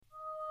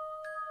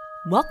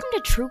Welcome to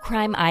True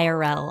Crime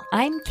IRL.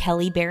 I'm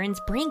Kelly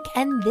Behrens-Brink,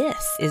 and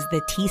this is the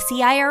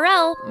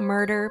TCIRL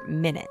Murder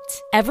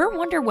Minute. Ever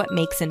wonder what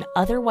makes an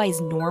otherwise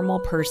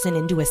normal person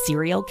into a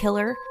serial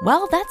killer?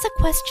 Well, that's a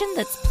question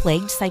that's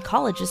plagued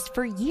psychologists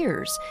for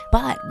years,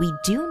 but we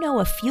do know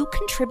a few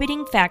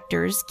contributing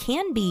factors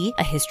can be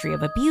a history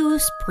of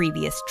abuse,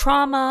 previous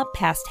trauma,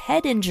 past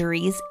head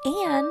injuries,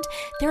 and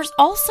there's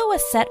also a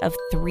set of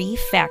 3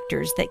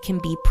 factors that can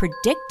be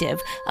predictive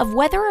of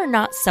whether or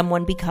not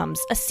someone becomes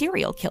a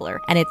serial killer.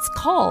 And it's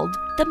called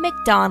the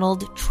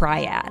Macdonald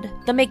Triad.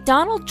 The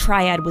Macdonald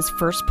Triad was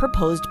first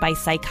proposed by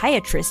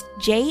psychiatrist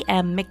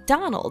J.M.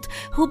 Macdonald,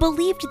 who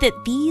believed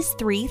that these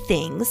 3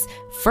 things,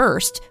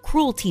 first,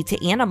 cruelty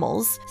to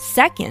animals,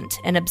 second,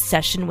 an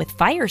obsession with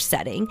fire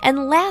setting,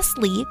 and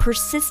lastly,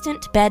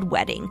 persistent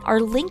bedwetting, are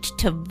linked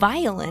to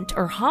violent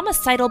or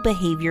homicidal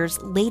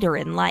behaviors later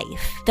in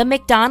life. The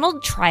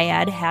Macdonald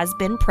Triad has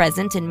been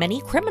present in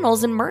many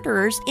criminals and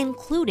murderers,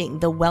 including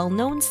the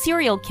well-known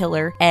serial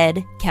killer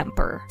Ed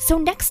Kemper. So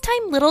next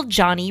time little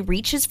Johnny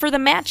reaches for the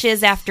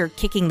matches after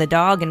kicking the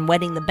dog and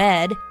wetting the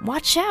bed,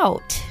 watch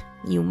out.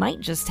 You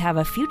might just have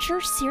a future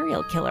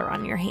serial killer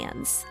on your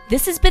hands.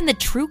 This has been the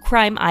True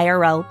Crime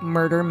IRL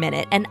Murder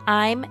Minute, and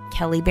I'm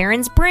Kelly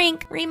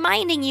Behrens-Brink,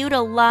 reminding you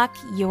to lock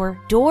your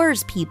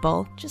doors,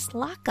 people. Just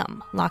lock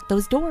them. Lock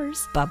those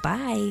doors.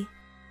 Bye-bye.